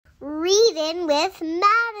Listen with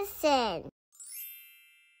Madison.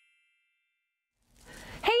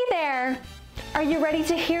 Hey there! Are you ready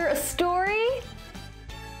to hear a story?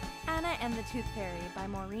 Anna and the Tooth Fairy by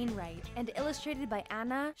Maureen Wright and illustrated by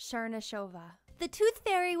Chernyshova. The Tooth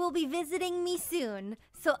Fairy will be visiting me soon,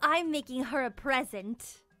 so I'm making her a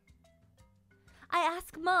present. I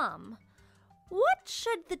ask Mom, what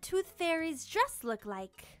should the Tooth Fairy's dress look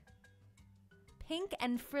like? Pink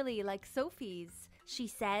and frilly like Sophie's, she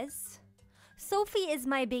says. Sophie is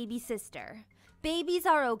my baby sister. Babies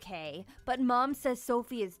are okay, but Mom says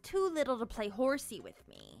Sophie is too little to play horsey with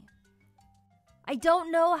me. I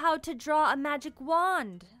don't know how to draw a magic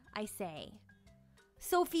wand, I say.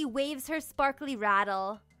 Sophie waves her sparkly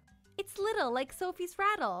rattle. It's little like Sophie's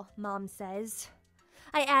rattle, Mom says.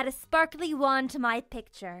 I add a sparkly wand to my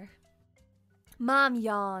picture. Mom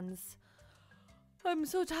yawns. I'm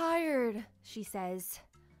so tired, she says.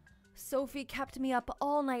 Sophie kept me up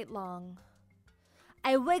all night long.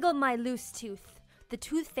 I wiggle my loose tooth. The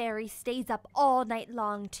Tooth Fairy stays up all night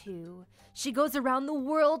long, too. She goes around the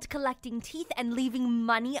world collecting teeth and leaving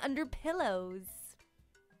money under pillows.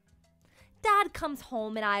 Dad comes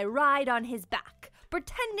home and I ride on his back,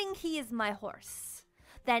 pretending he is my horse.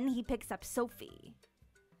 Then he picks up Sophie.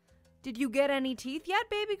 Did you get any teeth yet,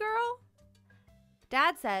 baby girl?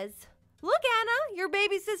 Dad says, Look, Anna, your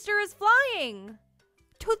baby sister is flying.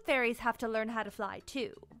 Tooth Fairies have to learn how to fly,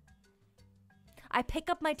 too. I pick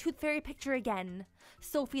up my Tooth Fairy picture again.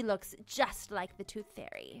 Sophie looks just like the Tooth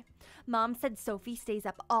Fairy. Mom said Sophie stays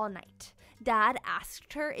up all night. Dad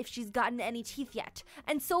asked her if she's gotten any teeth yet,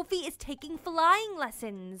 and Sophie is taking flying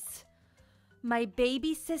lessons. My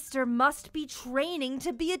baby sister must be training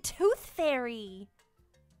to be a Tooth Fairy.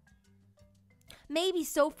 Maybe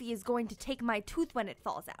Sophie is going to take my tooth when it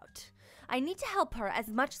falls out. I need to help her as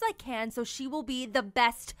much as I can so she will be the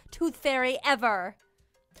best Tooth Fairy ever.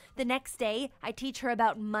 The next day, I teach her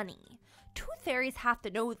about money. Tooth Fairies have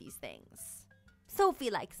to know these things. Sophie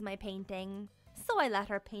likes my painting, so I let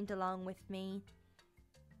her paint along with me.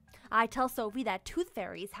 I tell Sophie that Tooth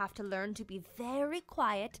Fairies have to learn to be very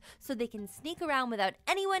quiet so they can sneak around without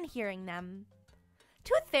anyone hearing them.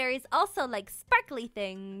 Tooth Fairies also like sparkly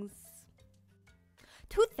things.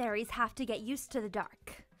 Tooth Fairies have to get used to the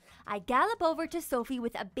dark. I gallop over to Sophie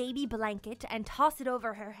with a baby blanket and toss it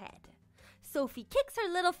over her head. Sophie kicks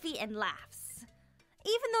her little feet and laughs.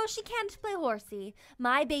 Even though she can't play horsey,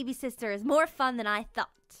 my baby sister is more fun than I thought.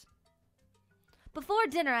 Before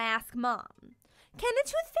dinner, I ask Mom, can a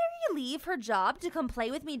Tooth Fairy leave her job to come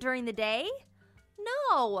play with me during the day?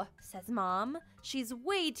 No, says Mom. She's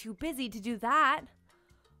way too busy to do that.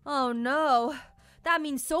 Oh no, that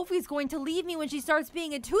means Sophie's going to leave me when she starts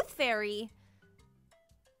being a Tooth Fairy.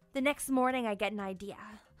 The next morning, I get an idea.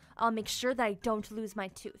 I'll make sure that I don't lose my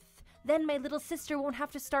tooth. Then my little sister won't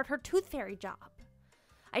have to start her Tooth Fairy job.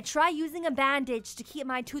 I try using a bandage to keep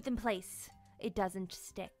my tooth in place. It doesn't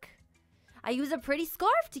stick. I use a pretty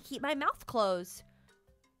scarf to keep my mouth closed.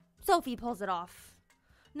 Sophie pulls it off.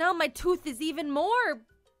 Now my tooth is even more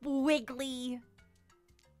wiggly.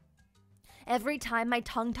 Every time my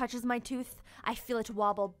tongue touches my tooth, I feel it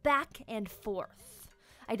wobble back and forth.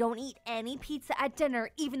 I don't eat any pizza at dinner,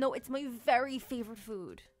 even though it's my very favorite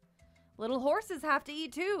food. Little horses have to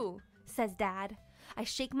eat too, says Dad. I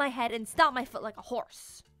shake my head and stomp my foot like a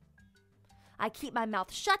horse. I keep my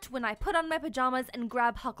mouth shut when I put on my pajamas and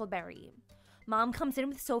grab Huckleberry. Mom comes in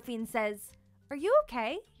with Sophie and says, Are you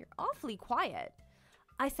okay? You're awfully quiet.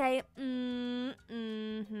 I say, You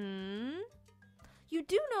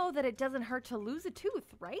do know that it doesn't hurt to lose a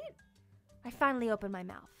tooth, right? I finally open my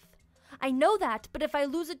mouth. I know that, but if I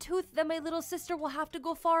lose a tooth, then my little sister will have to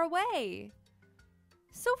go far away.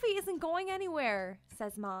 Sophie isn't going anywhere,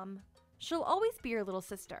 says Mom. She'll always be your little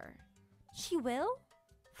sister. She will?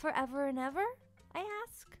 Forever and ever? I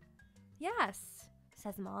ask. Yes,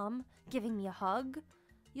 says Mom, giving me a hug.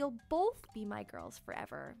 You'll both be my girls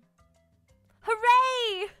forever.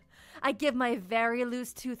 Hooray! I give my very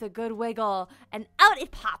loose tooth a good wiggle, and out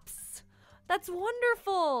it pops. That's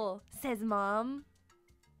wonderful, says Mom.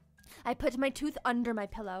 I put my tooth under my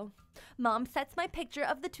pillow. Mom sets my picture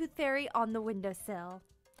of the Tooth Fairy on the windowsill.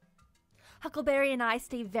 Huckleberry and I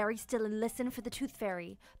stay very still and listen for the Tooth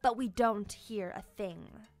Fairy, but we don't hear a thing.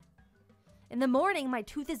 In the morning, my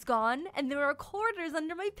tooth is gone, and there are quarters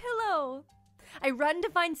under my pillow. I run to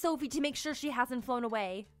find Sophie to make sure she hasn't flown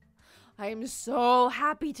away. I am so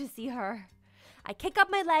happy to see her. I kick up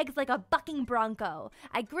my legs like a bucking bronco.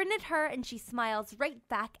 I grin at her, and she smiles right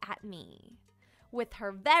back at me. With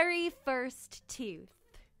her very first tooth.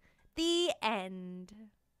 The end.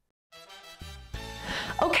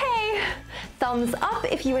 Okay, thumbs up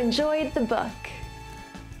if you enjoyed the book.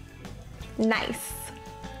 Nice.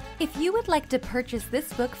 If you would like to purchase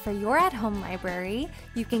this book for your at-home library,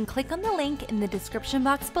 you can click on the link in the description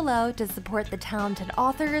box below to support the talented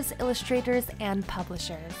authors, illustrators, and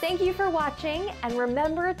publishers. Thank you for watching, and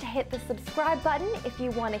remember to hit the subscribe button if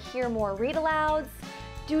you want to hear more read-alouds,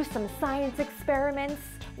 do some science experiments,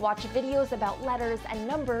 watch videos about letters and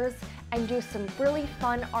numbers, and do some really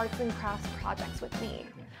fun arts and crafts projects with me.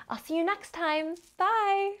 I'll see you next time.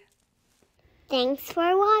 Bye! Thanks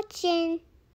for watching.